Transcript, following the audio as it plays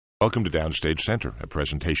Welcome to Downstage Center, a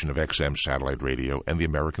presentation of XM Satellite Radio and the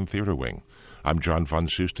American Theater Wing. I'm John von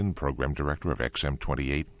Soosten, Program Director of XM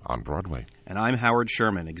 28 on Broadway. And I'm Howard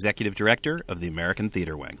Sherman, Executive Director of the American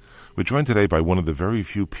Theater Wing. We're joined today by one of the very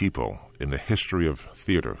few people in the history of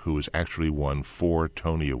theater who has actually won 4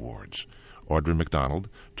 Tony Awards. Audra McDonald,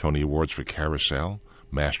 Tony Awards for Carousel,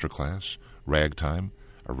 Masterclass, Ragtime,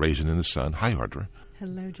 A Raisin in the Sun. Hi, Audra.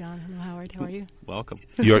 Hello, John. Hello, Howard. How are you? Welcome.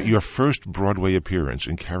 Your first Broadway appearance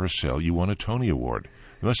in Carousel, you won a Tony Award.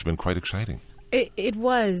 It must have been quite exciting. It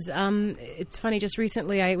was. It's funny, just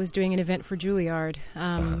recently I was doing an event for Juilliard.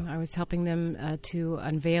 I was helping them to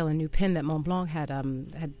unveil a new pin that Montblanc had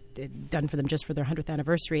done for them just for their 100th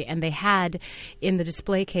anniversary. And they had in the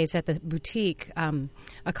display case at the boutique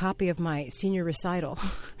a copy of my senior recital.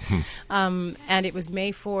 And it was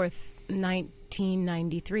May 4th,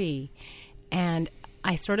 1993. And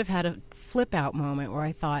I sort of had a flip-out moment where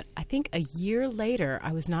I thought, I think a year later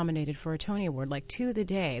I was nominated for a Tony Award, like to the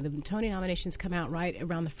day. The Tony nominations come out right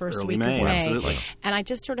around the first Early week May, of May. absolutely. And I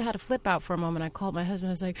just sort of had a flip-out for a moment. I called my husband.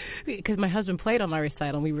 I was like, because my husband played on my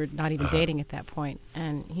recital, and we were not even dating at that point.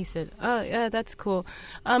 And he said, oh, yeah, that's cool.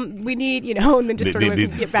 We need, and then just sort of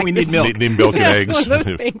get back we to need milk. Need milk and eggs. one of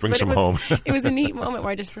those things. Bring But some home. It was a neat moment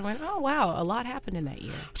where I just went, oh, wow, a lot happened in that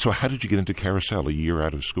year. So how did you get into Carousel a year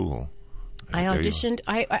out of school? I auditioned.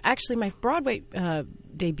 I actually, my Broadway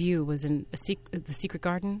debut was in The Secret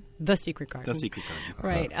Garden. The Secret Garden.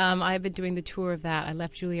 Right. I've been doing the tour of that. I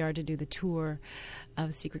left Juilliard to do the tour of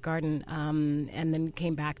The Secret Garden, and then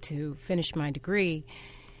came back to finish my degree,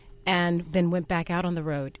 and then went back out on the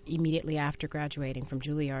road immediately after graduating from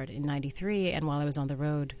Juilliard in '93. And while I was on the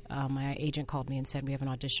road, my agent called me and said, we have an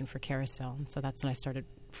audition for Carousel. And so that's when I started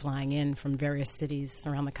flying in from various cities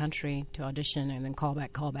around the country to audition, and then call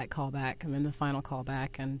back, and then the final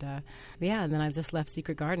callback. And and then I just left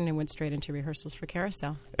Secret Garden and went straight into rehearsals for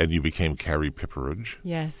Carousel. And you became Carrie Pipperidge.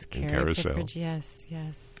 Yes, in Carrie Carousel. Pipperidge,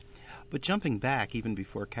 yes. But jumping back, even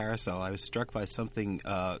before Carousel, I was struck by something.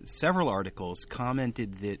 Several articles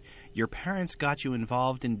commented that your parents got you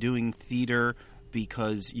involved in doing theater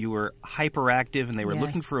because you were hyperactive and they were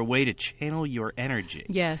looking for a way to channel your energy.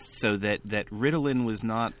 Yes. So that Ritalin was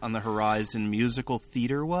not on the horizon, musical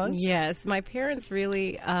theater was? Yes. My parents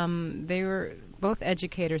really, they were both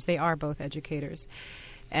educators. They are both educators.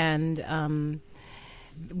 And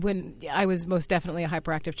when I was most definitely a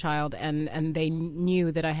hyperactive child, and they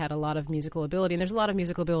knew that I had a lot of musical ability. And there's a lot of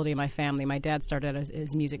musical ability in my family. My dad started as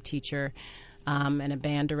a music teacher. And a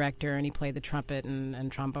band director, and he played the trumpet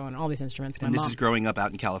and trombone and all these instruments. And this is growing up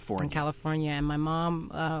out in California. In California. And my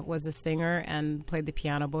mom was a singer and played the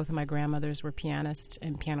piano. Both of my grandmothers were pianists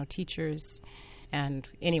and piano teachers. And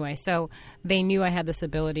anyway, so they knew I had this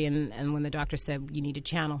ability, and when the doctor said, you need to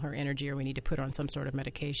channel her energy or we need to put her on some sort of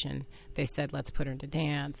medication, they said, let's put her into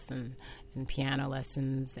dance and piano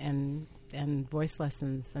lessons and voice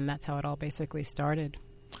lessons. And that's how it all basically started.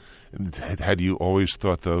 Had you always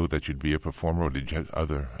thought, though, that you'd be a performer, or did you have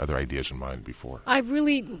other ideas in mind before? I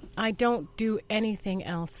don't do anything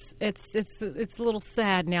else. It's a little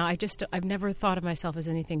sad now. I've never thought of myself as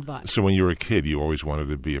anything but. So when you were a kid, you always wanted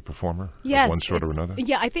to be a performer? Yes. Of one sort or another?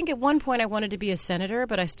 Yeah, I think at one point I wanted to be a senator,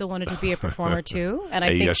 but I still wanted to be a performer, too. And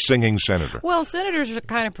a singing senator. Well, senators are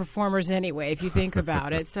kind of performers anyway, if you think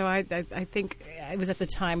about it. So I think it was at the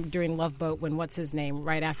time during Love Boat when, what's his name,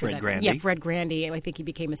 right after Fred that. Grandy. Yeah, Fred Grandy. I think he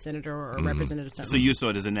became a senator or a representative senator. So you saw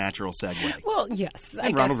it as a natural segue. Well, yes.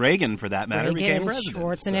 And Ronald Reagan, for that matter, became president.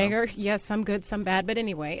 Schwarzenegger. So. Yes, some good, some bad. But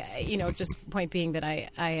anyway, just point being that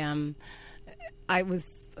I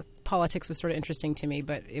was, politics was sort of interesting to me,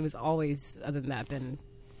 but it was always, other than that, been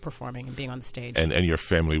performing and being on the stage. And your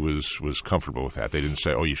family was comfortable with that? They didn't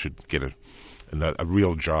say, oh, you should get a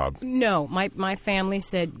real job? No. My family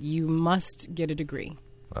said, you must get a degree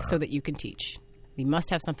so that you can teach. You must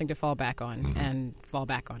have something to fall back on and fall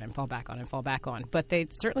back on and fall back on and fall back on. But they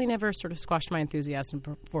certainly never sort of squashed my enthusiasm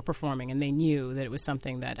for performing, and they knew that it was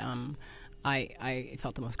something that I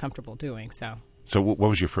felt the most comfortable doing. So what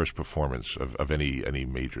was your first performance of any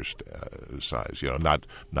major size? Not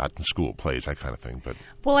in school plays, that kind of thing. But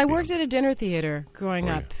I worked at a dinner theater growing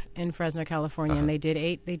up in Fresno, California, and they did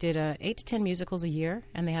 8 to 10 musicals a year,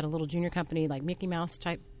 and they had a little junior company like Mickey Mouse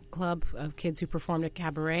type club of kids who performed at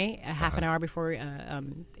cabaret a half an hour before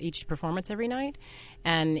each performance every night,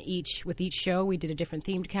 and with each show we did a different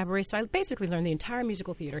themed cabaret. So I basically learned the entire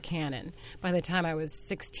musical theater canon by the time I was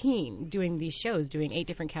 16, doing these shows, doing 8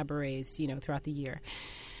 different cabarets throughout the year.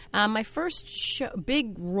 My first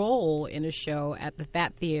big role in a show at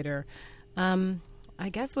that theater, I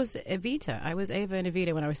guess, was Evita. I was Ava and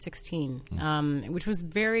Evita when I was 16, which was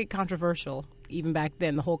very controversial even back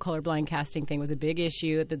then. The whole colorblind casting thing was a big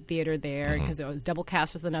issue at the theater there because it was double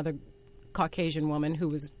cast with another Caucasian woman who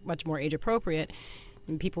was much more age appropriate.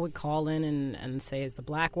 And people would call in and say, is the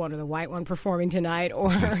black one or the white one performing tonight?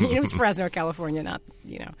 Or it was Fresno, California, not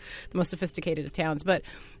the most sophisticated of towns. But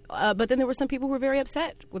then there were some people who were very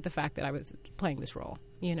upset with the fact that I was playing this role,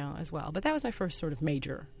 as well. But that was my first sort of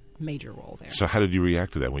major role there. So how did you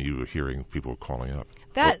react to that when you were hearing people calling up?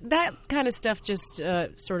 That kind of stuff just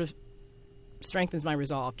sort of strengthens my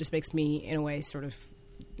resolve, just makes me, in a way, sort of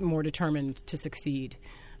more determined to succeed.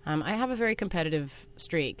 I have a very competitive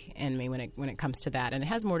streak in me when it comes to that, and it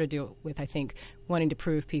has more to do with, I think, wanting to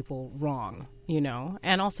prove people wrong,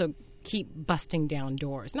 and also keep busting down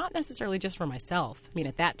doors, not necessarily just for myself. I mean,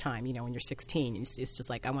 at that time, when you're 16, it's just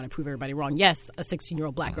like, I want to prove everybody wrong. Yes, a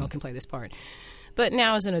 16-year-old black girl can play this part. But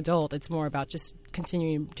now as an adult, it's more about just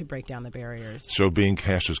continuing to break down the barriers. So being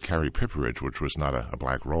cast as Carrie Pipperidge, which was not a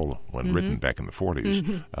black role when written back in the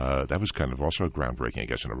 40s, that was kind of also groundbreaking, I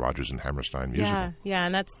guess, in a Rodgers and Hammerstein musical. Yeah,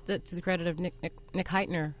 and that's to the credit of Nick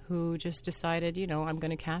Heitner, who just decided, I'm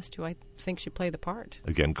going to cast who I think should play the part.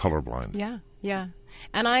 Again, colorblind. Yeah.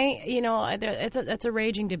 And it's a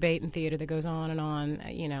raging debate in theater that goes on and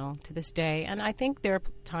on, to this day. And I think there are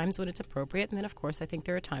times when it's appropriate, and then, of course, I think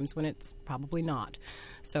there are times when it's probably not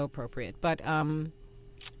so appropriate. But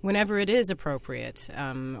whenever it is appropriate,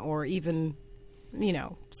 or even,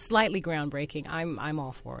 slightly groundbreaking, I'm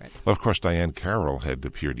all for it. Well, of course, Diahann Carroll had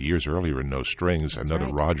appeared years earlier in No Strings, That's another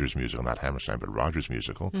right. Rodgers musical, not Hammerstein, but Rodgers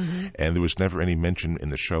musical. And there was never any mention in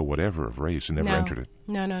the show whatever of race, and never entered it.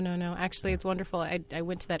 No. Actually, it's wonderful. I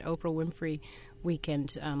went to that Oprah Winfrey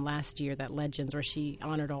weekend last year, that Legends, where she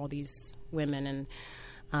honored all these women,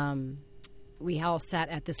 and we all sat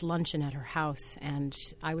at this luncheon at her house, and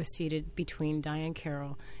I was seated between Diahann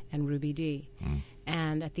Carroll and Ruby Dee.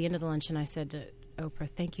 And at the end of the luncheon, I said to Oprah,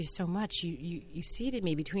 thank you so much. You seated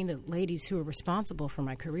me between the ladies who were responsible for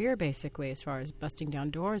my career, basically, as far as busting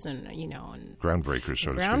down doors and Groundbreakers,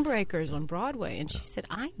 so to speak. Groundbreakers on Broadway. And she said,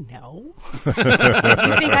 I know. You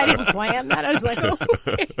think I didn't plan that? I was like, oh,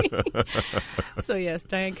 okay. So, yes,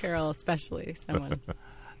 Diahann Carroll especially, someone.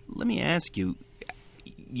 Let me ask you,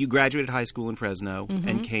 you graduated high school in Fresno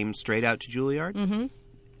and came straight out to Juilliard?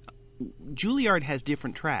 Juilliard has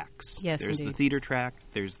different tracks. Yes, there's indeed. the theater track,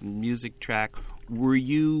 there's the music track. Were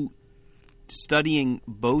you studying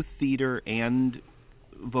both theater and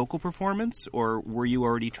vocal performance, or were you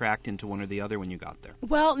already tracked into one or the other when you got there?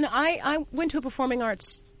 Well, no, I went to a performing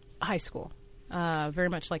arts high school, very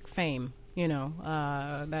much like Fame.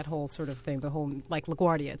 That whole sort of thing, the whole, like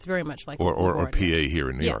LaGuardia. It's very much like Or LaGuardia. PA here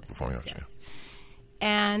in New York, Performing Arts. Yes.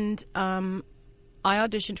 And I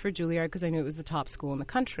auditioned for Juilliard because I knew it was the top school in the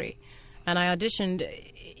country. And I auditioned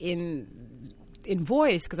in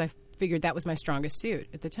voice because I figured that was my strongest suit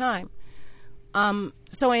at the time.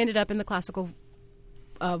 So I ended up in the classical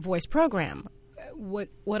voice program.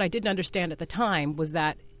 What I didn't understand at the time was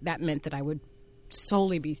that meant that I would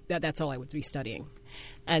solely be that's all I would be studying.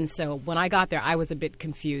 And so when I got there, I was a bit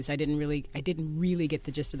confused. I didn't really get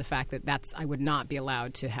the gist of the fact that I would not be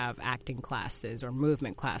allowed to have acting classes or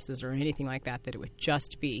movement classes or anything like that. That it would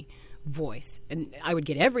just be voice, and I would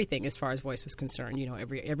get everything as far as voice was concerned.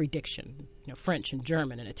 Every diction, French and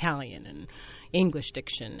German and Italian and English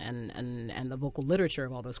diction, and the vocal literature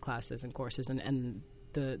of all those classes and courses, and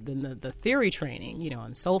the theory training,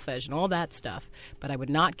 on solfege and all that stuff. But I would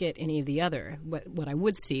not get any of the other, what I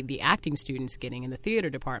would see the acting students getting in the theater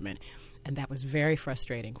department. And that was very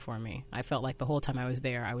frustrating for me. I felt like the whole time I was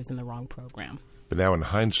there, I was in the wrong program. But now in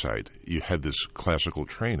hindsight, you had this classical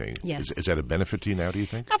training. Yes. Is that a benefit to you now, do you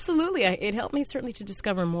think? Absolutely. It helped me certainly to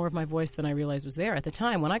discover more of my voice than I realized was there. At the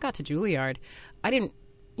time, when I got to Juilliard, I didn't,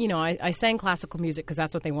 I sang classical music because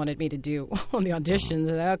that's what they wanted me to do on the auditions.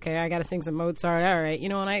 And, okay, I got to sing some Mozart, all right.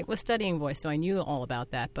 And I was studying voice, so I knew all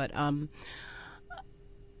about that. But, I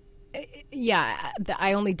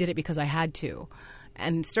only did it because I had to.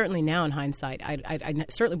 And certainly now in hindsight, I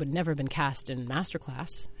certainly would never have been cast in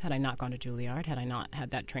Masterclass had I not gone to Juilliard, had I not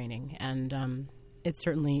had that training. And it's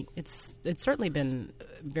certainly been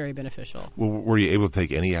very beneficial. Well, were you able to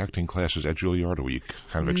take any acting classes at Juilliard, or were you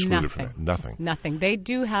kind of excluded from that? Nothing. They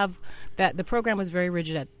do have that. The program was very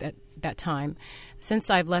rigid at that time. Since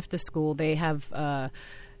I've left the school, they have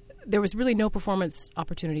there was really no performance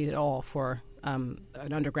opportunity at all for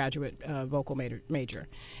an undergraduate vocal major,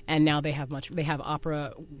 and now they have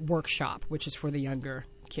opera workshop, which is for the younger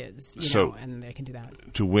kids, So- and they can do that.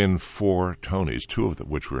 To win 4 Tonys, 2 of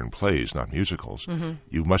which were in plays, not musicals,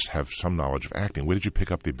 you must have some knowledge of acting. Where did you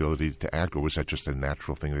pick up the ability to act, or was that just a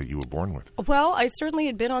natural thing that you were born with? Well, I certainly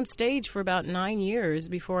had been on stage for about 9 years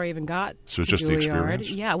before I even got So it's to just the Juilliard. experience?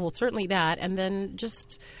 Yeah, well, certainly that, and then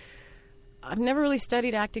just I've never really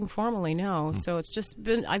studied acting formally, no. So it's just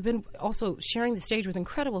been I've been also sharing the stage with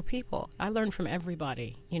incredible people. I learned from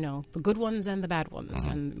everybody, the good ones and the bad ones,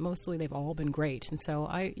 and mostly they've all been great. And so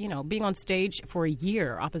being on stage for a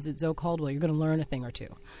year opposite Zoe Caldwell, you're going to learn a thing or two.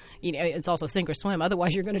 It's also sink or swim.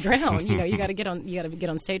 Otherwise, you're going to drown. You got to get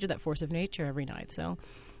on stage with that force of nature every night. So,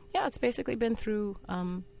 yeah, it's basically been through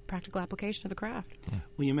practical application of the craft.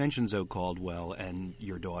 Well, you mentioned Zoe Caldwell, and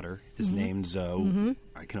your daughter is named Zoe.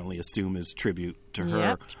 I can only assume as tribute to her.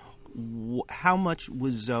 Yep. How much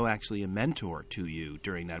was Zoe actually a mentor to you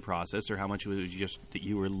during that process, or how much was it just that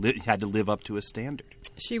you had to live up to a standard?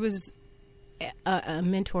 She was a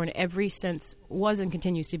mentor in every sense, was and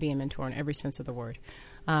continues to be a mentor in every sense of the word.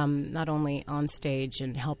 Not only on stage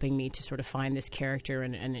and helping me to sort of find this character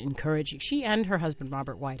and encouraging. She and her husband,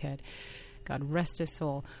 Robert Whitehead, God rest his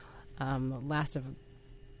soul, the last of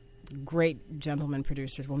great gentleman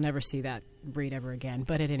producers. We'll never see that breed ever again.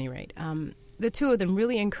 But at any rate, the two of them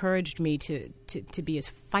really encouraged me to be as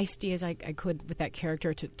feisty as I could with that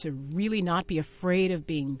character, to really not be afraid of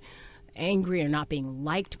being angry or not being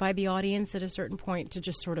liked by the audience at a certain point, to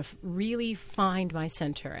just sort of really find my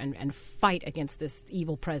center and fight against this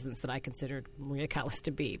evil presence that I considered Maria Callas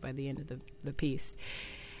to be by the end of the piece.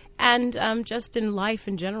 And just in life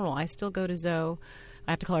in general, I still go to Zoe.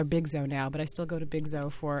 I have to call her Big Zoe now, but I still go to Big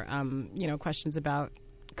Zoe for questions about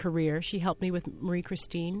career. She helped me with Marie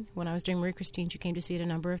Christine. When I was doing Marie Christine, she came to see it a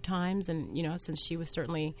number of times, and since she was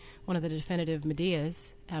certainly one of the definitive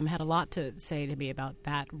Medeas, had a lot to say to me about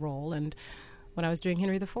that role. And when I was doing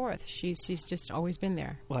Henry IV, she's just always been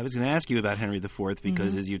there. Well, I was going to ask you about Henry IV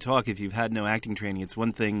because as you talk, if you've had no acting training, it's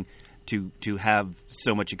one thing to have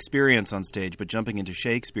so much experience on stage, but jumping into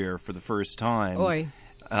Shakespeare for the first time. Oy.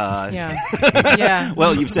 Yeah. Yeah.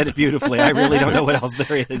 Well, you've said it beautifully. I really don't know what else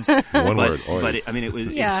there is. One word. Oy. But it was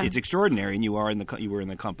Yeah. it's extraordinary, and you were in the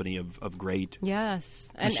company of great Yes.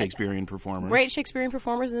 Shakespearean performers. Great Shakespearean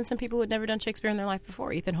performers, and then some people who had never done Shakespeare in their life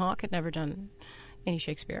before. Ethan Hawke had never done any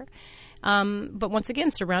Shakespeare. But once again,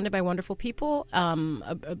 surrounded by wonderful people,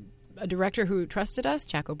 a director who trusted us,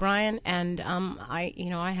 Jack O'Brien, and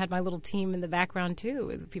I had my little team in the background too,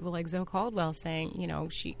 with people like Zoe Caldwell saying,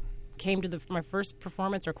 she came to my first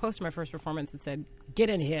performance or close to my first performance and said, "Get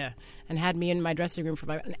in here," and had me in my dressing room for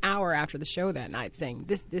about an hour after the show that night saying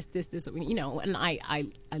this, and I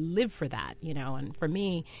live for that, and for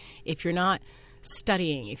me, if you're not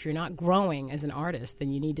studying, if you're not growing as an artist,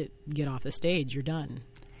 then you need to get off the stage. You're done.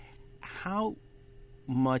 How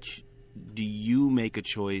much do you make a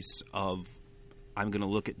choice of, I'm going to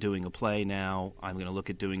look at doing a play now, I'm going to look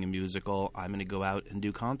at doing a musical, I'm going to go out and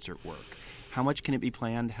do concert work? How much can it be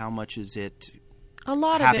planned? How much is it a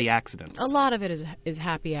lot happy of it, accidents? A lot of it is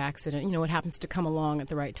happy accident. It happens to come along at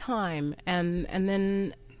the right time. And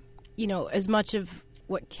then, as much of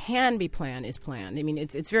what can be planned is planned. I mean,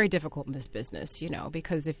 it's very difficult in this business,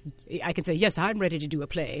 because if I can say, yes, I'm ready to do a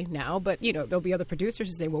play now, but, there'll be other producers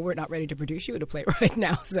who say, well, we're not ready to produce you in a play right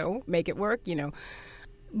now, so make it work,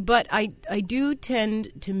 But I do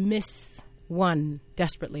tend to miss one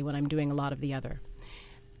desperately when I'm doing a lot of the other.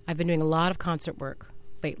 I've been doing a lot of concert work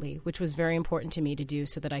lately, which was very important to me to do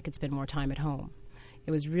so that I could spend more time at home.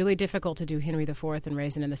 It was really difficult to do Henry IV and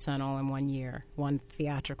Raisin in the Sun all in 1 year, one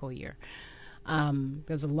theatrical year.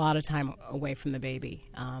 There's a lot of time away from the baby,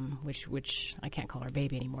 which I can't call her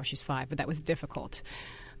baby anymore. She's 5, but that was difficult.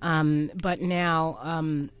 But now,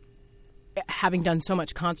 having done so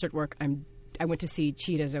much concert work, I went to see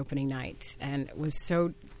Cheetah's opening night and was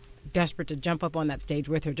so desperate to jump up on that stage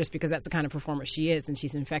with her, just because that's the kind of performer she is, and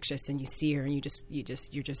she's infectious, and you see her and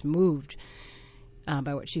you're just moved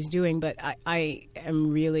by what she's doing. But I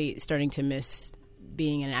am really starting to miss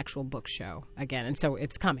being in an actual book show again, and so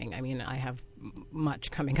it's coming. I mean, I have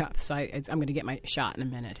much coming up, so I'm going to get my shot in a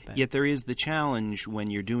minute. But. Yet there is the challenge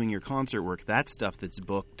when you're doing your concert work, that stuff that's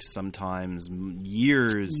booked sometimes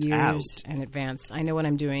years out in advance. I know what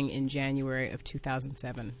I'm doing in January of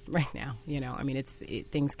 2007 right now. I mean,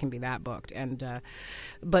 things can be that booked, and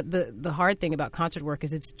but the hard thing about concert work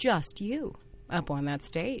is it's just you up on that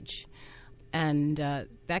stage, and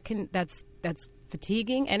that's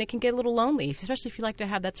fatiguing, and it can get a little lonely, especially if you like to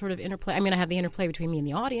have that sort of interplay. I mean, I have the interplay between me and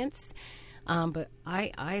the audience, but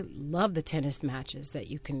I love the tennis matches that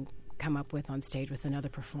you can come up with on stage with another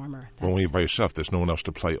performer. Well, when you're by yourself, there's no one else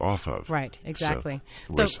to play off of. Right, exactly.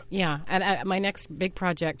 So yeah, and my next big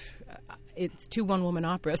project it's 2 one-woman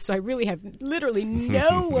operas, so I really have literally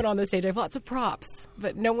no one on the stage. I have lots of props,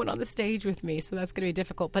 but no one on the stage with me, so that's going to be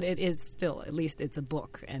difficult. But it is still, at least it's a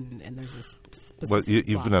book, and there's a specific Well, you've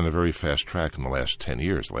plot. been on a very fast track in the last 10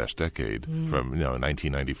 years, last decade, from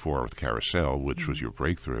 1994 with Carousel, which was your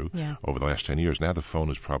breakthrough. Yeah. Over the last 10 years, now the phone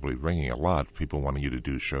is probably ringing a lot, people wanting you to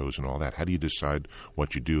do shows and all that. How do you decide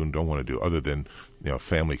what you do and don't want to do, other than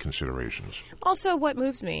family considerations? Also, what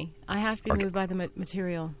moves me? I have to be moved by the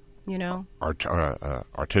material,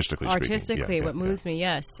 Artistically speaking. Artistically, Yeah, what yeah. moves me,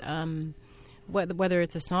 yes. Whether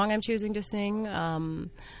it's a song I'm choosing to sing,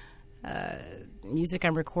 music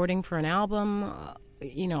I'm recording for an album,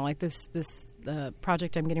 like this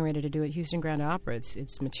project I'm getting ready to do at Houston Grand Opera,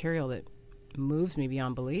 it's material that moves me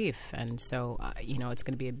beyond belief. And so, it's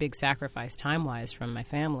going to be a big sacrifice time-wise from my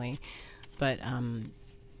family, but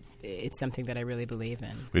it's something that I really believe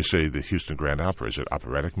in. We say the Houston Grand Opera, is it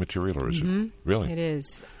operatic material or is it really? It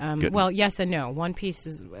is. Well, yes and no. One piece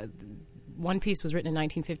was written in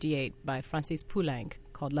 1958 by Francis Poulenc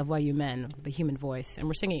called La Voix Humaine, the human voice, and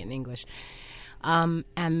we're singing it in English. And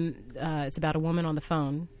it's about a woman on the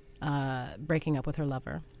phone breaking up with her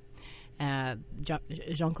lover.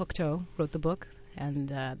 Jean Cocteau wrote the book and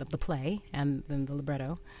the play and then the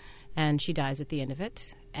libretto, and she dies at the end of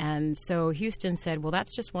it. And so Houston said, well,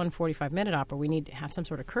 that's just one 45-minute opera. We need to have some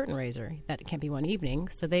sort of curtain raiser. That can't be one evening.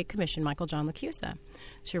 So they commissioned Michael John LaChiusa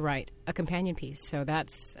to write a companion piece. So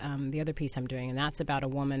that's the other piece I'm doing, and that's about a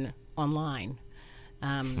woman online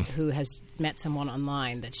who has met someone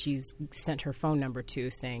online that she's sent her phone number to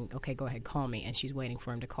saying, okay, go ahead, call me, and she's waiting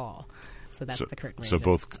for him to call. So that's the curtain raiser. So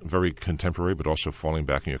both very contemporary, but also falling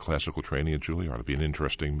back in your classical training at Juilliard. It'll be an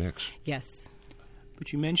interesting mix. Yes.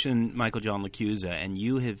 But you mentioned Michael John LaChiusa, and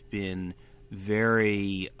you have been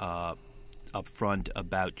very upfront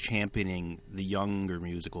about championing the younger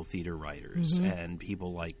musical theater writers and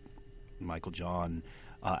people like Michael John,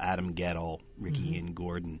 Adam Guettel, Ricky Ian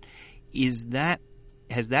Gordon. Has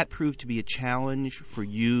that proved to be a challenge for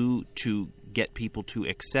you to get people to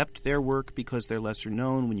accept their work because they're lesser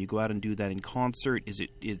known when you go out and do that in concert?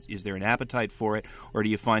 Is there an appetite for it, or do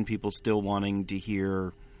you find people still wanting to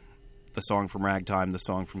hear the song from Ragtime, the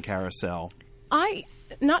song from Carousel?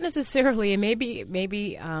 Not necessarily, and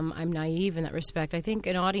maybe I'm naive in that respect. I think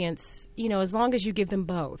an audience, as long as you give them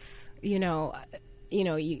both,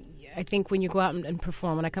 I think when you go out and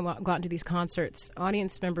perform, when I go out into these concerts,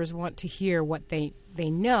 audience members want to hear what they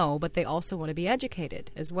know, but they also want to be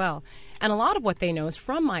educated as well. And a lot of what they know is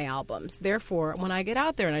from my albums. Therefore, when I get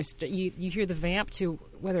out there and you hear the vamp to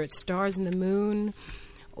whether it's Stars in the Moon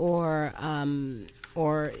or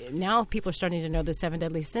now people are starting to know the Seven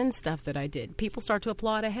Deadly Sins stuff that I did. People start to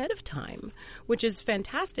applaud ahead of time, which is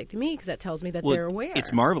fantastic to me because that tells me that they're aware.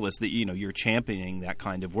 It's marvelous that you're championing that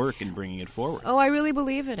kind of work and bringing it forward. Oh, I really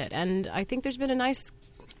believe in it, and I think there's been a nice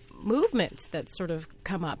movement that's sort of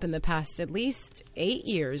come up in the past at least 8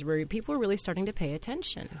 years where people are really starting to pay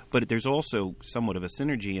attention. But there's also somewhat of a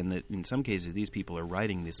synergy in that in some cases these people are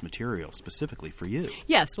writing this material specifically for you.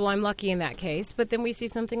 Yes, well, I'm lucky in that case, but then we see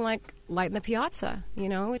something like Light in the Piazza,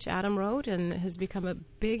 which Adam wrote and has become a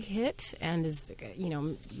big hit and is,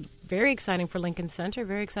 very exciting for Lincoln Center,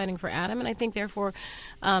 very exciting for Adam, and I think therefore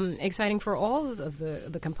exciting for all of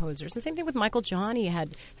the composers. The same thing with Michael John. He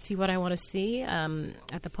had See What I Want to See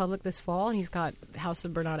at the Public this fall, and he's got House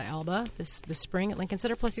of Bernarda Alba this spring at Lincoln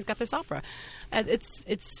Center, plus he's got this opera.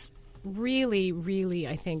 It's really, really,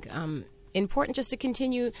 I think, important just to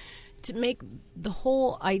continue to make the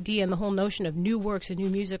whole idea and the whole notion of new works and new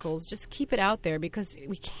musicals, just keep it out there because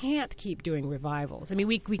we can't keep doing revivals. I mean,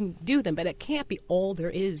 we can do them, but it can't be all there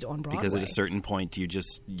is on Broadway. Because at a certain point,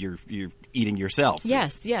 you're eating yourself.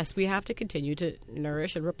 Yes, we have to continue to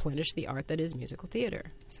nourish and replenish the art that is musical theater.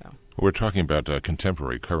 So we're talking about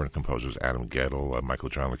contemporary, current composers, Adam Guettel, Michael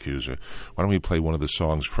John LaChiusa. Why don't we play one of the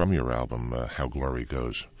songs from your album, How Glory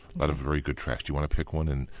Goes? A lot of very good tracks. Do you want to pick one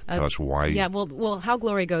and tell us why? Yeah, well, How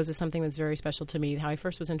Glory Goes is something that's very special to me. How I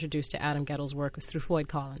first was introduced to Adam Guettel's work was through Floyd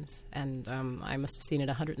Collins, and I must have seen it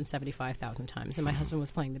 175,000 times, and my husband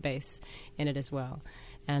was playing the bass in it as well.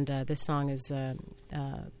 And this song is at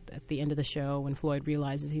the end of the show when Floyd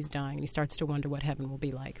realizes he's dying, and he starts to wonder what heaven will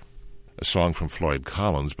be like. A song from Floyd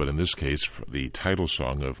Collins, but in this case, the title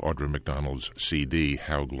song of Audra McDonald's CD,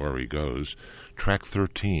 How Glory Goes, track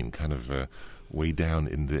 13, kind of way down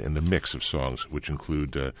in the mix of songs, which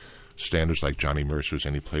include standards like Johnny Mercer's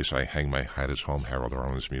Any Place I Hang My Hat Is Home, Harold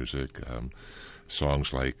Arlen's music,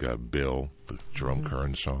 songs like Bill, the Jerome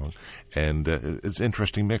Kern song, and it's an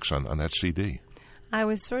interesting mix on that CD. I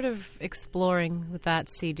was sort of exploring with that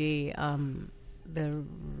CD the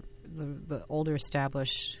older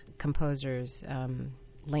established composers,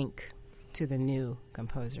 Link, to the new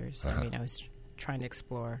composers. I mean, I was trying to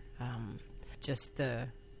explore just the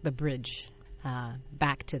bridge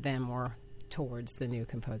back to them or towards the new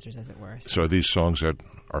composers, as it were. So are these songs that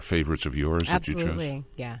are favorites of yours that you chose? Absolutely,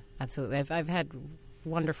 yeah, absolutely. I've had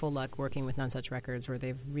wonderful luck working with None Such Records, where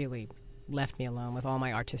they've really left me alone with all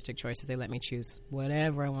my artistic choices. They let me choose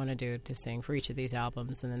whatever I want to do to sing for each of these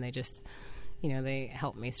albums, and then they just, they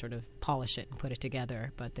help me sort of polish it and put it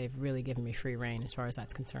together, but they've really given me free rein as far as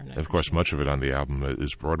that's concerned. And of course, much of it on the album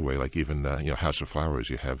is Broadway, like even House of Flowers.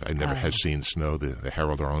 You have I Never Has Seen Snow, the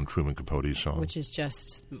Harold Arlen Truman Capote song, which is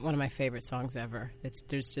just one of my favorite songs ever.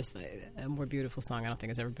 There's just a more beautiful song I don't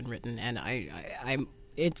think has ever been written, and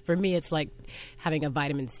for me, it's like having a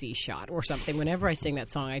vitamin C shot or something. Whenever I sing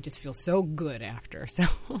that song, I just feel so good after. So,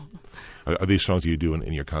 are these songs you do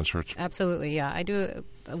in your concerts? Absolutely, yeah. I do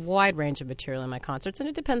a wide range of material in my concerts, and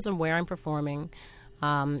it depends on where I'm performing.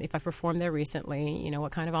 If I performed there recently,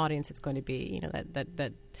 what kind of audience it's going to be.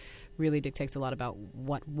 That really dictates a lot about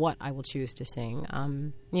what I will choose to sing.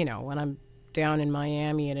 When I'm down in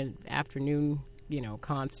Miami at an afternoon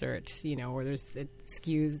concert, where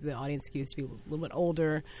the audience skews to be a little bit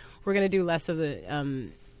older. We're going to do less of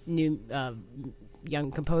the new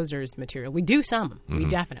young composers material. We do some. We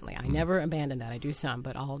definitely. I never abandon that. I do some,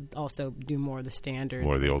 but I'll also do more of the standards.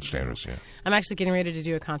 More of the old standards, yeah. I'm actually getting ready to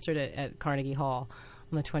do a concert at Carnegie Hall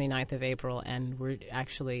on the 29th of April, and we're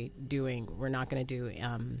not going to do,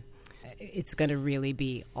 it's going to really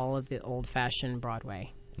be all of the old-fashioned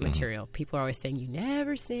Broadway material. People are always saying, you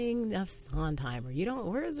never sing enough Sondheim, or you don't,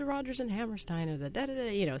 where's the Rodgers and Hammerstein, or the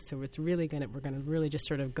da-da-da, so it's really we're going to really just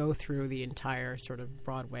sort of go through the entire sort of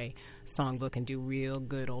Broadway songbook and do real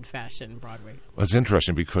good old-fashioned Broadway. Well, it's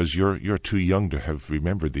interesting because you're too young to have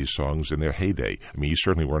remembered these songs in their heyday. I mean, you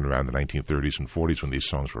certainly weren't around the 1930s and 40s when these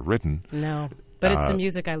songs were written. No. But it's the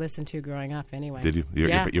music I listened to growing up anyway. Did you? Your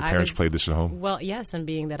parents played this at home? Well, yes, and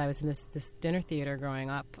being that I was in this dinner theater growing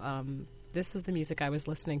up, this was the music I was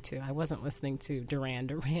listening to. I wasn't listening to Duran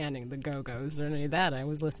Duran and the Go-Go's or any of that. I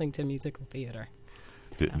was listening to musical theater.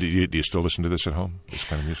 So. Do you still listen to this at home, this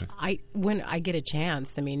kind of music? When I get a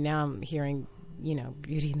chance. I mean, now I'm hearing,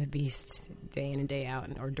 Beauty and the Beast day in and day out,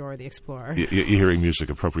 or Dora the Explorer. You're hearing music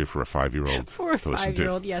appropriate for a 5-year-old. For a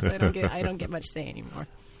 5-year-old, yes. I don't get much say anymore.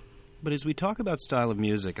 But as we talk about style of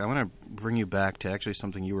music, I want to bring you back to actually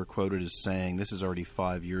something you were quoted as saying, this is already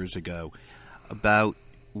 5 years ago, about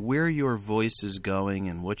where your voice is going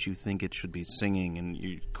and what you think it should be singing, and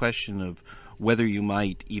your question of whether you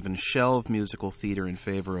might even shelve musical theater in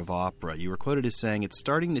favor of opera. You were quoted as saying, it's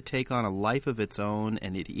starting to take on a life of its own,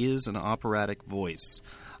 and it is an operatic voice.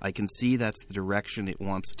 I can see that's the direction it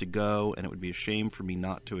wants to go, and it would be a shame for me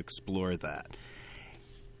not to explore that.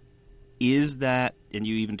 Is that, and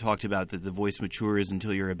you even talked about that the voice matures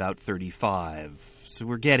until you're about 35, so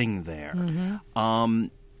we're getting there. Mm-hmm.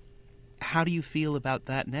 How do you feel about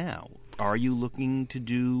that now? Are you looking to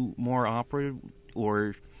do more opera,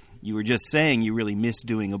 or you were just saying you really miss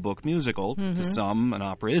doing a book musical? Mm-hmm. To some, an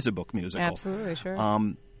opera is a book musical. Absolutely, sure.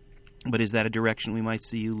 But is that a direction we might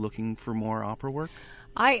see you looking for more opera work?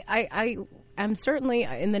 I am certainly,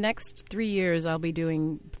 in the next 3 years, I'll be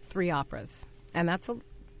doing 3 operas. And that's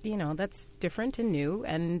that's different and new,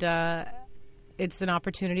 and it's an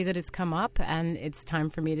opportunity that has come up, and it's time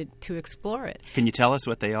for me to explore it. Can you tell us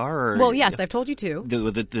what they are? Or, well, yes, I've told you 2.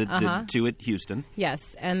 The 2 at Houston.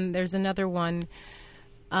 Yes, and there's another one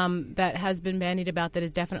that has been bandied about that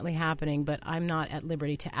is definitely happening, but I'm not at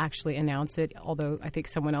liberty to actually announce it, although I think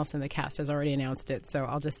someone else in the cast has already announced it, so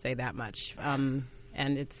I'll just say that much.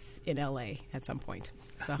 And it's in L.A. at some point.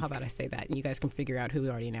 So how about I say that, and you guys can figure out who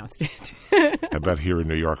already announced it. How about here in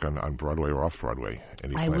New York on Broadway or off Broadway?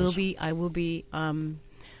 Any plans? I will be. I don't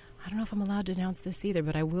know if I'm allowed to announce this either,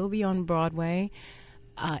 but I will be on Broadway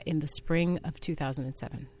in the spring of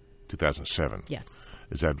 2007. 2007. Yes.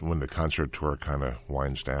 Is that when the concert tour kind of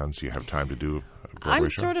winds down? So you have time to do a Broadway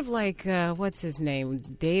show? Sort of like what's his name,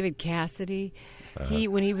 David Cassidy.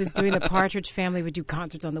 When he was doing the Partridge Family, would do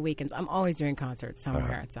concerts on the weekends. I'm always doing concerts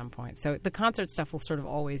somewhere at some point. So the concert stuff will sort of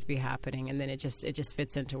always be happening, and then it just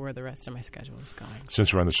fits into where the rest of my schedule is going.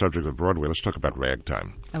 Since we're on the subject of Broadway, let's talk about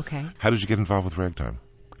Ragtime. Okay. How did you get involved with Ragtime?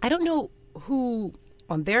 I don't know who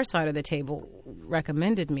on their side of the table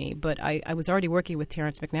recommended me, but I was already working with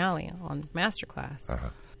Terrence McNally on Masterclass.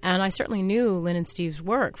 And I certainly knew Lynn and Steve's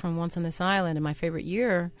work from Once on This Island in my favorite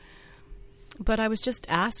year. But I was just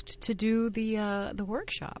asked to do the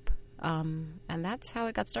workshop, and that's how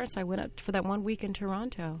it got started. So I went up for that 1 week in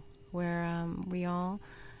Toronto, where we all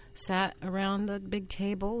sat around the big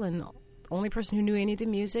table, and the only person who knew any of the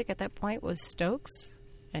music at that point was Stokes,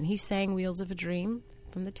 and he sang Wheels of a Dream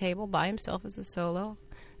from the table by himself as a solo.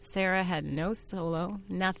 Sarah had no solo,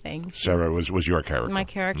 nothing. Sarah was your character. My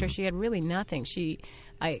character, she had really nothing.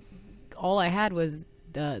 All I had was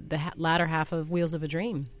the latter half of Wheels of a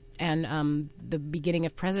Dream and the beginning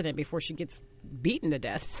of President before she gets beaten to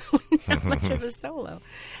death. So not much of a solo.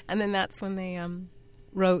 And then that's when they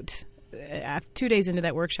wrote. 2 days into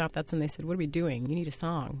that workshop, that's when they said, "What are we doing? You need a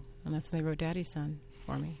song." And that's when they wrote Daddy's Son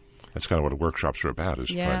for me. That's kind of what workshops are about, is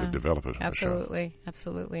trying to develop it. Absolutely.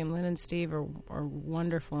 Absolutely. And Lynn and Steve are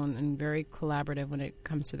wonderful and very collaborative when it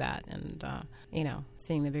comes to that and,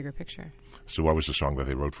 seeing the bigger picture. So what was the song that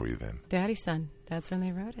they wrote for you then? Daddy's Son. That's when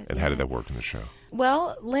they wrote it. And how did that work in the show?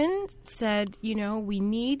 Well, Lynn said,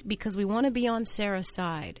 because we want to be on Sarah's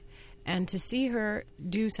side. And to see her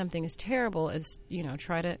do something as terrible as,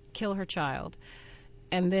 try to kill her child,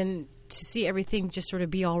 and then to see everything just sort of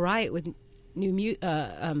be all right with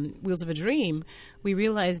Wheels of a Dream, we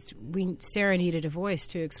realized Sarah needed a voice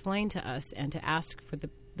to explain to us and to ask for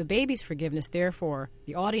the baby's forgiveness, therefore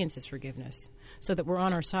the audience's forgiveness, so that we're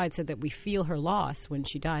on our side, so that we feel her loss when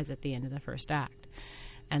she dies at the end of the first act.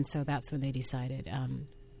 And so that's when they decided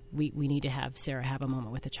we need to have Sarah have a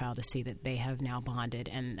moment with the child to see that they have now bonded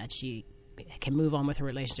and that she can move on with her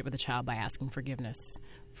relationship with the child by asking forgiveness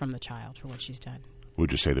from the child for what she's done.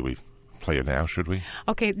 Would you say that we play it now, should we?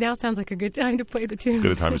 Okay, now sounds like a good time to play the tune.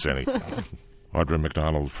 Good a time as any. Audra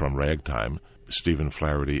McDonald from Ragtime, Stephen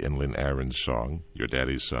Flaherty and Lynn Aron's song, Your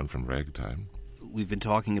Daddy's Son from Ragtime. We've been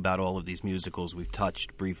talking about all of these musicals. We've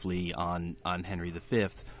touched briefly on Henry V,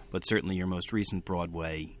 but certainly your most recent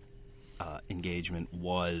Broadway engagement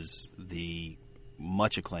was the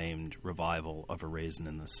much acclaimed revival of A Raisin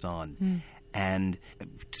in the Sun. And I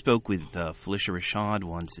spoke with Felicia Rashad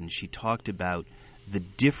once, and she talked about the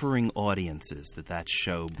differing audiences that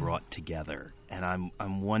show brought together. And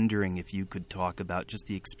I'm wondering if you could talk about just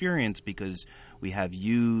the experience, because we have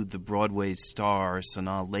you, the Broadway star,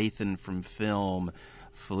 Sanaa Lathan from film,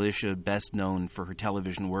 Felicia, best known for her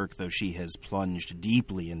television work, though she has plunged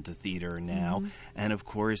deeply into theater now, and of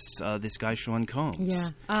course this guy Sean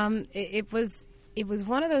Combs. Yeah, it was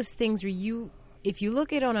one of those things where if you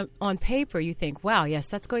look at it on paper, you think, wow, yes,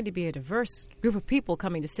 that's going to be a diverse group of people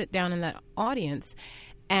coming to sit down in that audience,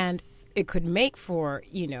 and it could make for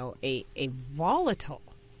a volatile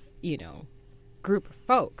group of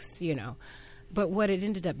folks, But what it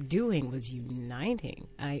ended up doing was uniting.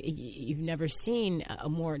 You've never seen a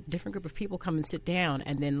more different group of people come and sit down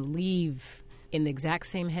and then leave in the exact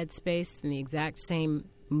same headspace, in the exact same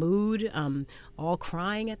mood, all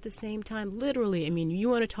crying at the same time. Literally, you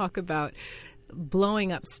want to talk about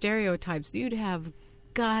blowing up stereotypes. You'd have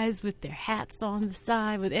guys with their hats on the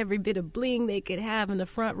side with every bit of bling they could have in the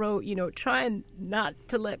front row, trying not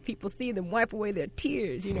to let people see them wipe away their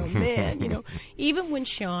tears, man, even when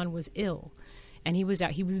Sean was ill. And he was out.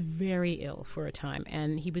 He was very ill for a time,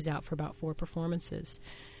 and he was out for about 4 performances.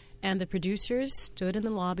 And the producers stood in the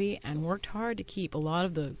lobby and worked hard to keep a lot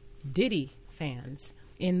of the Diddy fans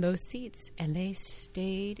in those seats. And they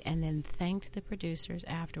stayed and then thanked the producers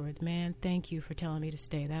afterwards. Man, thank you for telling me to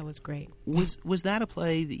stay. That was great. Was that a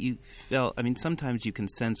play that you felt? Sometimes you can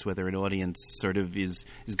sense whether an audience sort of is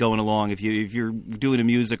going along. If you're doing a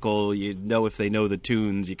musical, you know if they know the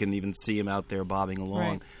tunes. You can even see them out there bobbing along.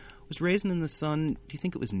 Right. Was Raisin in the Sun, do you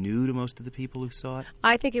think it was new to most of the people who saw it?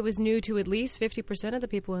 I think it was new to at least 50% of the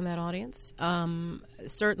people in that audience,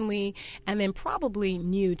 certainly, and then probably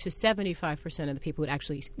new to 75% of the people who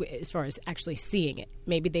actually, as far as actually seeing it.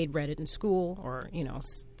 Maybe they'd read it in school or,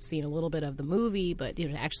 seen a little bit of the movie, but,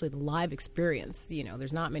 actually the live experience,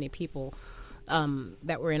 there's not many people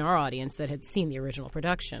that were in our audience that had seen the original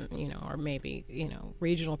production, or maybe,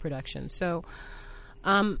 regional production. So,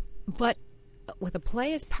 but with a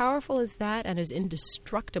play as powerful as that and as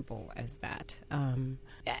indestructible as that's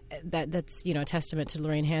a testament to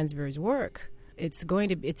Lorraine Hansberry's work. It's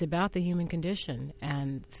about the human condition,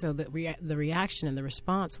 and so the reaction and the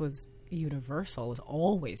response was universal. It was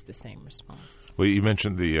always the same response. Well, you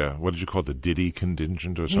mentioned the what did you call it, the Diddy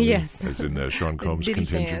contingent or something? Yes, as in Sean Combs' Diddy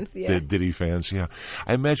contingent. Fans, yeah. The Diddy fans, yeah.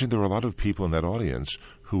 I imagine there were a lot of people in that audience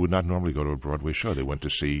who would not normally go to a Broadway show. They went to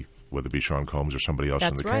see whether it be Sean Combs or somebody else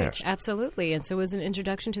in the cast. That's right, absolutely. And so it was an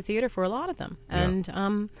introduction to theater for a lot of them. Yeah.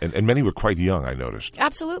 And many were quite young, I noticed.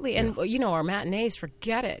 Absolutely. And, our matinees,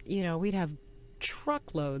 forget it. We'd have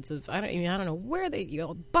truckloads of, I don't know where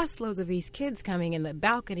busloads of these kids coming, and the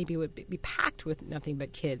balcony would be packed with nothing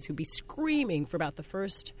but kids who'd be screaming for about the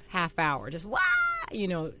first half hour, just, wah!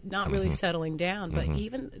 Not really settling down. But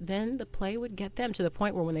even then, the play would get them to the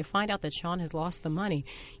point where when they find out that Sean has lost the money,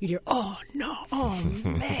 you'd hear, oh, no, oh,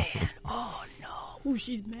 man, oh, no, oh,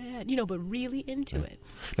 she's mad, you know, but really into it.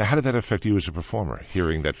 Now, how did that affect you as a performer,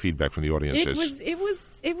 hearing that feedback from the audience?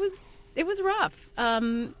 It was rough,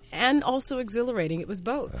 and also exhilarating. It was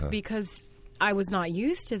both because I was not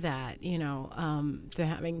used to that, you know, to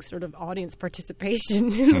having sort of audience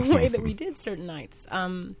participation in the way that we did certain nights.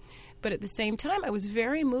 But at the same time, I was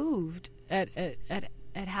very moved at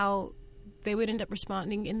how they would end up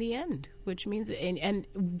responding in the end, which means, and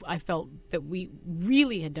I felt that we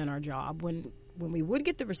really had done our job when we would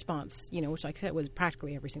get the response, you know, which like I said was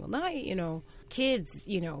practically every single night, you know, kids,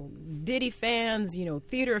 you know, Diddy fans, you know,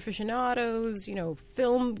 theater aficionados, you know,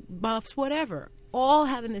 film buffs, whatever, all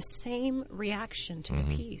having the same reaction to the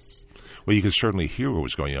piece. Well, you could certainly hear what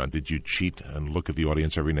was going on. Did you cheat and look at the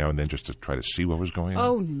audience every now and then just to try to see what was going on?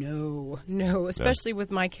 Oh, no, especially with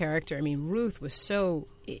my character. I mean, Ruth was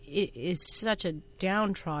is such a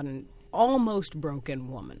downtrodden, almost broken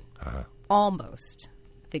woman. Almost.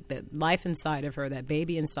 I think that life inside of her, that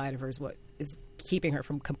baby inside of her, is what is keeping her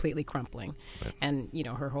from completely crumpling. Right. And, you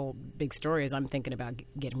know, her whole big story is I'm thinking about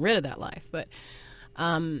getting rid of that life. But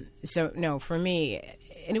so, no, for me,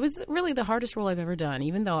 and it was really the hardest role I've ever done,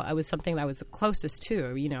 even though I was something that I was the closest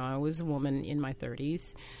to. You know, I was a woman in my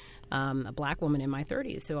 30s. A black woman in my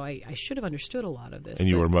 30s, so I should have understood a lot of this. And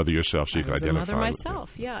you were a mother yourself, so you could identify. I was a mother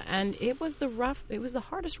myself, yeah. And it was the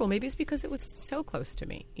hardest role. Maybe it's because it was so close to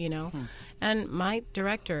me, you know. And my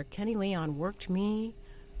director, Kenny Leon, worked me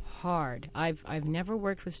hard. I've never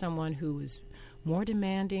worked with someone who was more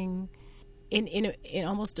demanding, in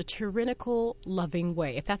almost a tyrannical, loving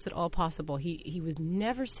way, if that's at all possible. He was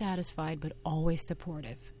never satisfied, but always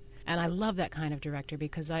supportive. And I love that kind of director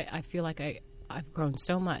because I feel like I've grown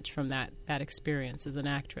so much from that experience as an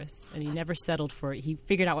actress, and he never settled for it. He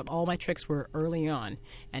figured out what all my tricks were early on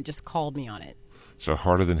and just called me on it. So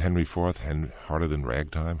harder than Henry IV and harder than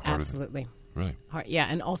Ragtime? Absolutely. Really? Yeah,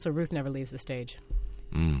 and also Ruth never leaves the stage.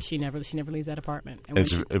 She never leaves that apartment. And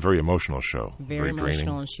it's a very emotional show. Very emotional,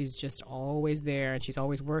 draining. And she's just always there, and she's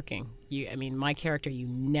always working. My character,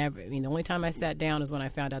 the only time I sat down is when I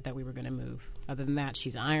found out that we were going to move. Other than that,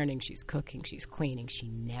 she's ironing, she's cooking, she's cleaning. She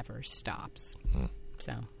never stops.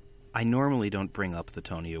 So, I normally don't bring up the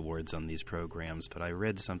Tony Awards on these programs, but I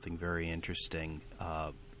read something very interesting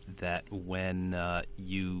that when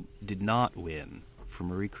you did not win for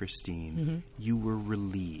Marie Christine, you were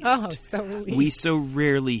relieved. Oh, so relieved. We so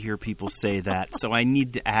rarely hear people say that, so I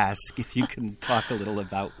need to ask if you can talk a little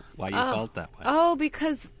about why you felt that way. Oh,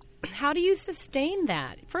 because how do you sustain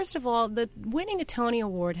that? First of all, the winning a Tony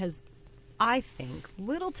Award has, I think,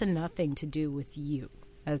 little to nothing to do with you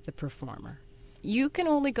as the performer. You can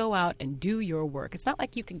only go out and do your work. It's not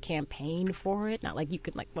like you can campaign for it. Not like you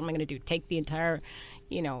could, what am I going to do? Take the entire,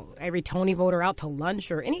 every Tony voter out to lunch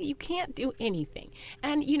or anything. You can't do anything.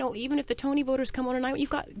 And, even if the Tony voters come on tonight, you've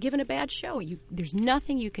got given a bad show. There's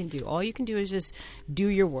nothing you can do. All you can do is just do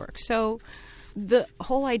your work. So the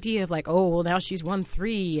whole idea of now she's won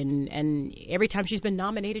 3 and every time she's been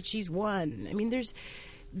nominated, she's won. I mean,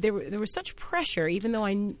 there was such pressure, even though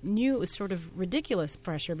I knew it was sort of ridiculous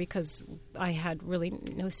pressure because I had really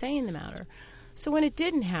no say in the matter. So when it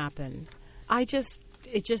didn't happen, I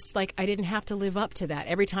didn't have to live up to that.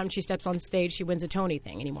 Every time she steps on stage, she wins a Tony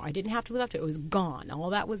thing anymore. I didn't have to live up to it. It was gone.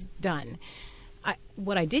 All that was done.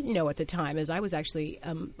 What I didn't know at the time is I was actually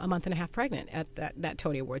a month and a half pregnant at that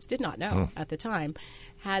Tony Awards. Did not know at the time.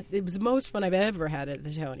 It was the most fun I've ever had at the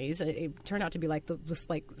Tonys. It turned out to be this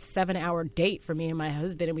 7-hour date for me and my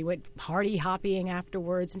husband, and we went party hopping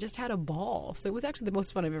afterwards and just had a ball. So it was actually the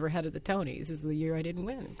most fun I've ever had at the Tonys. This is the year I didn't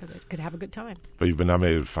win because I could have a good time. But you've been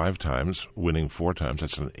nominated 5 times, winning 4 times.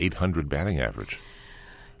 That's an 800 batting average.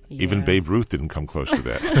 Yeah. Even Babe Ruth didn't come close to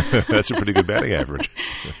that. That's a pretty good batting average.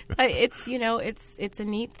 It's a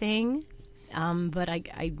neat thing, but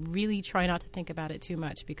I really try not to think about it too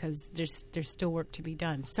much because there's still work to be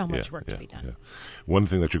done. So much work to be done. Yeah. One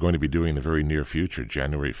thing that you're going to be doing in the very near future,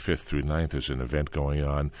 January 5th through 9th, is an event going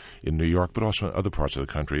on in New York, but also in other parts of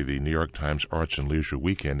the country, the New York Times Arts and Leisure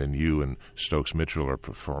Weekend, and you and Stokes Mitchell are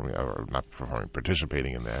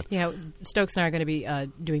participating in that. Yeah, Stokes and I are going to be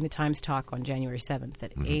doing the Times Talk on January 7th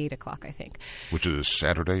at 8 o'clock, I think. Which is a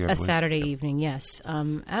Saturday, I believe? Saturday evening, yes.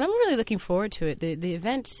 And I'm really looking forward to it. The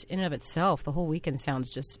event in and of itself, the whole weekend sounds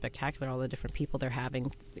just spectacular. All the different people they're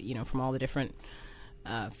having, from all the different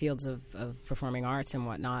fields of performing arts and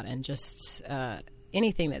whatnot, and just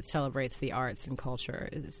anything that celebrates the arts and culture,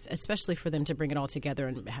 especially for them to bring it all together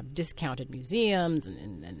and have discounted museums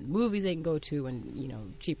and movies they can go to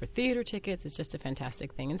and, cheaper theater tickets. It's just a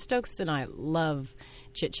fantastic thing. And Stokes and I love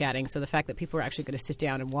chit-chatting. So the fact that people are actually going to sit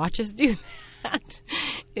down and watch us do that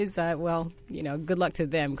is, good luck to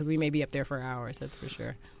them, because we may be up there for hours, that's for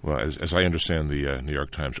sure. Well, as I understand the New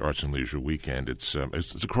York Times Arts and Leisure Weekend, it's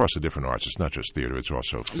across the different arts. It's not just theater. It's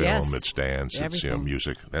also film, Yes. it's dance, Everything. it's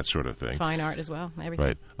music, that sort of thing. Fine art as well, everything.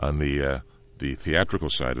 Right. On the theatrical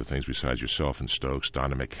side of things, besides yourself and Stokes,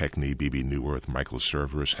 Donna McKechnie, B.B. Newworth, Michael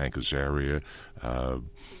Cerveris, Hank Azaria,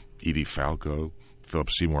 Edie Falco,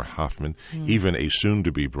 Philip Seymour Hoffman, even a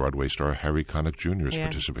soon-to-be Broadway star, Harry Connick Jr. is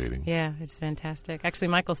participating. Yeah, it's fantastic. Actually,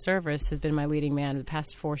 Michael Cerveris has been my leading man. The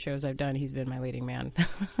past 4 shows I've done, he's been my leading man.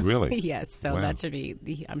 Really? Yes, so Wow. that should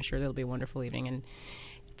be, I'm sure that'll be a wonderful evening. And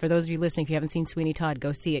for those of you listening, if you haven't seen Sweeney Todd,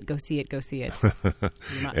 go see it, go see it, go see it. You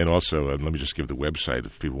must. And also, let me just give the website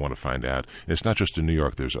if people want to find out. And it's not just in New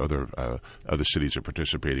York. There's other cities are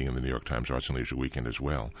participating in the New York Times Arts and Leisure Weekend as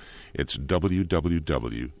well. It's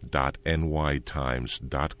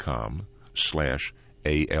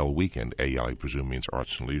www.nytimes.com/AL Weekend. AL, I presume, means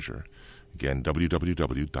Arts and Leisure. Again,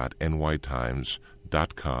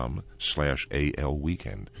 www.nytimes.com/AL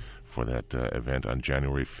Weekend for that event on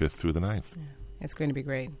January 5th through the 9th. Yeah, it's going to be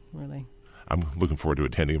great, really. I'm looking forward to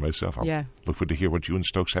attending it myself. I'll look forward to hear what you and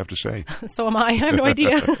Stokes have to say. So am I. I have no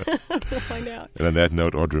idea. We'll find out. And on that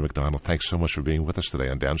note, Audra McDonald, thanks so much for being with us today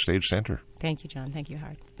on Downstage Center. Thank you, John. Thank you,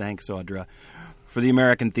 Howard. Thanks, Audra. For the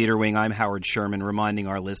American Theater Wing, I'm Howard Sherman, reminding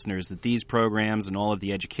our listeners that these programs and all of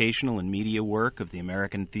the educational and media work of the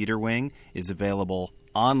American Theater Wing is available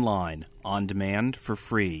online, on demand, for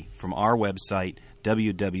free from our website,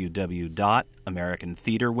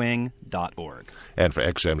 www.americantheaterwing.org. And for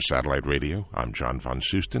XM Satellite Radio, I'm John von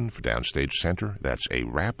Susten for Downstage Center. That's a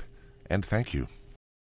wrap, and thank you.